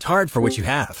worked hard for what you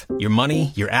have. Your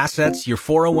money, your assets, your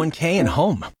 401k, and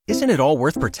home. Isn't it all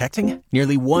worth protecting?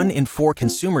 Nearly 1 in 4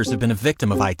 consumers have been a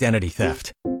victim of identity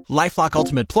theft. LifeLock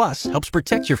Ultimate Plus helps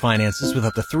protect your finances with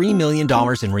up to $3 million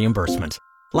in reimbursement.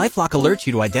 LifeLock alerts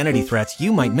you to identity threats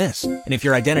you might miss. And if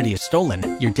your identity is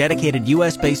stolen, your dedicated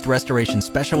U.S.-based restoration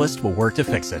specialist will work to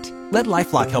fix it. Let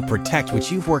LifeLock help protect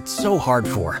what you've worked so hard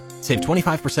for. Save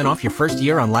 25% off your first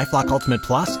year on LifeLock Ultimate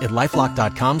Plus at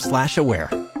LifeLock.com/aware.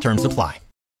 Terms apply.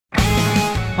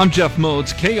 I'm Jeff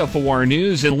Moats, KFOR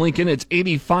News. In Lincoln, it's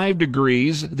 85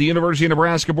 degrees. The University of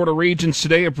Nebraska Board of Regents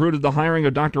today approved the hiring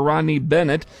of Dr. Rodney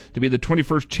Bennett to be the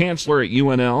 21st Chancellor at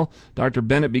UNL. Dr.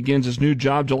 Bennett begins his new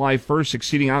job July 1st,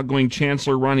 succeeding outgoing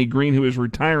Chancellor Ronnie Green, who is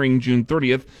retiring June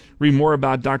 30th. Read more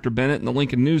about Dr. Bennett in the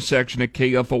Lincoln News section at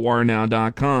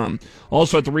KFORnow.com.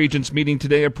 Also at the Regents meeting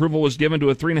today, approval was given to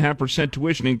a 3.5%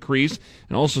 tuition increase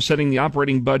and also setting the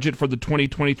operating budget for the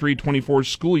 2023-24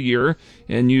 school year.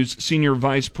 And News Senior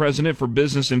Vice President for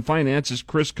Business and Finance is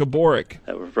Chris Kaborik.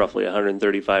 That was roughly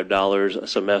 $135 a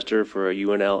semester for a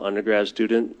UNL undergrad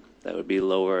student. That would be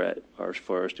lower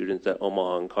for our students at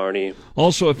Omaha and Kearney.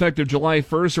 Also effective July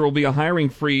 1st, there will be a hiring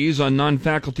freeze on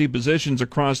non-faculty positions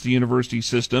across the university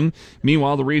system.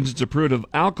 Meanwhile, the Regents approved of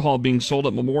alcohol being sold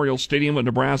at Memorial Stadium with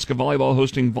Nebraska Volleyball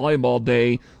hosting Volleyball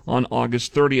Day on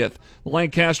August 30th. The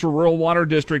Lancaster Rural Water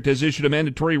District has issued a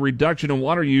mandatory reduction in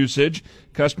water usage.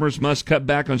 Customers must cut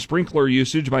back on sprinkler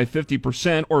usage by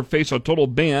 50% or face a total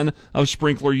ban of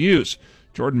sprinkler use.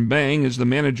 Jordan Bang is the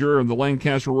manager of the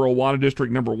Lancaster Rural Water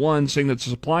District No. 1, saying that the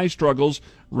supply struggles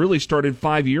really started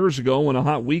 5 years ago when a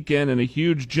hot weekend and a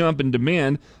huge jump in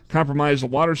demand compromised the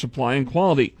water supply and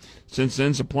quality. Since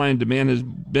then, supply and demand has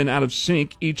been out of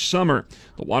sync each summer.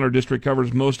 The water district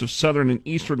covers most of southern and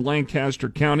eastern Lancaster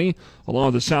County, along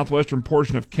with the southwestern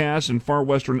portion of Cass and far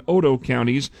western Odo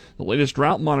counties. The latest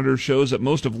drought monitor shows that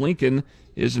most of Lincoln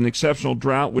is an exceptional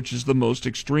drought, which is the most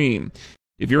extreme.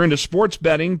 If you're into sports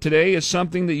betting, today is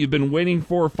something that you've been waiting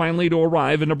for finally to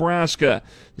arrive in Nebraska.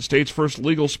 The state's first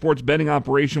legal sports betting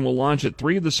operation will launch at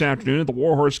 3 this afternoon at the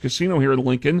Warhorse Casino here in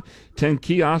Lincoln. 10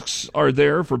 kiosks are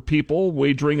there for people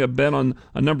wagering a bet on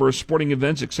a number of sporting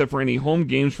events except for any home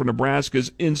games for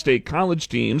Nebraska's in-state college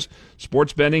teams.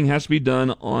 Sports betting has to be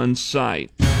done on site.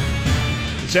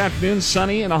 This afternoon,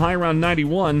 sunny and a high around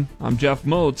 91. I'm Jeff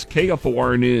Moats,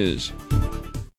 KFOR News.